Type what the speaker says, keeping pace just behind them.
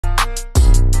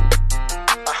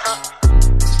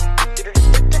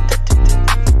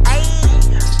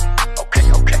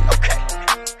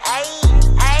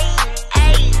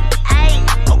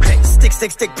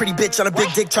Stick, pretty bitch on a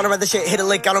big dick, tryna ride the shit, hit a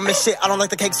lick, I don't miss shit, I don't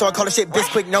like the cake, so I call the shit bitch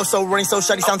quick, no, so running so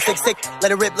shawty, sound sick,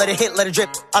 let it rip, let it hit, let it drip,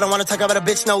 I don't wanna talk about a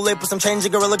bitch, no lip, with some change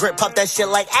and gorilla grip, pop that shit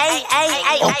like,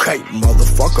 ay. Okay,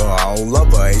 motherfucker, I don't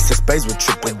love her, ace of spades with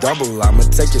triple double, I'ma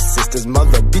take your sister's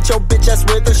mother, beat your bitch ass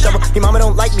with a shovel, your mama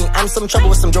don't like me, I'm some trouble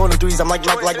with some Jordan 3s, I'm like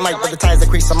Mike, but the tires that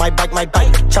crease on my bike,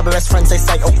 chop her best friend, say,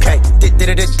 okay, did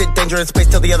dangerous space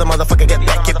till the other motherfucker get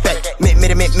back,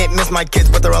 miss my kids,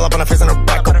 but they're all up on a face on her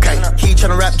back, okay, he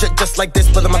tryna rap just like this,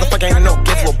 but the motherfucker ain't no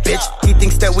gift, little bitch, he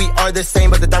thinks that we are the same,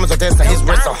 but the diamonds are dancing his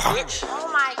wrist, so Oh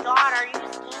my god, are you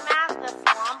ski mask, the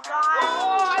slump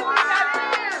guy?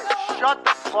 Shut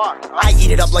the fuck up. I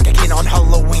eat it up like a kid on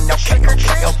Halloween,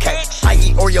 okay. I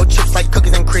eat Oreo chips like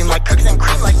cookies and cream, like what the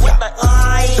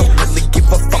Don't really give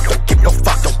a fuck, don't give no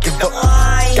fuck, don't give a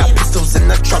Got pistols in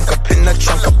the trunk, up in the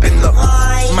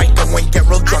might go and get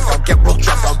real drunk, I'll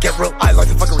get real I like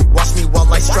to fuckery, watch me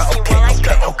while I strut,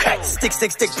 okay.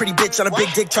 Stick, pretty bitch on a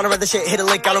big dick, tryna ride the shit, hit a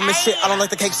lick, I don't miss shit, I don't like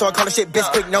the cake, so I call the shit bitch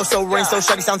quick, no, so running so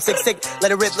shawty, sound sick,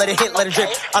 let it rip, let it hit, let it drip,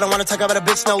 I don't wanna talk about a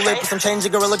bitch, no lip, with some change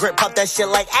and gorilla grip, pop that shit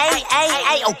like,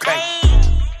 ay, okay.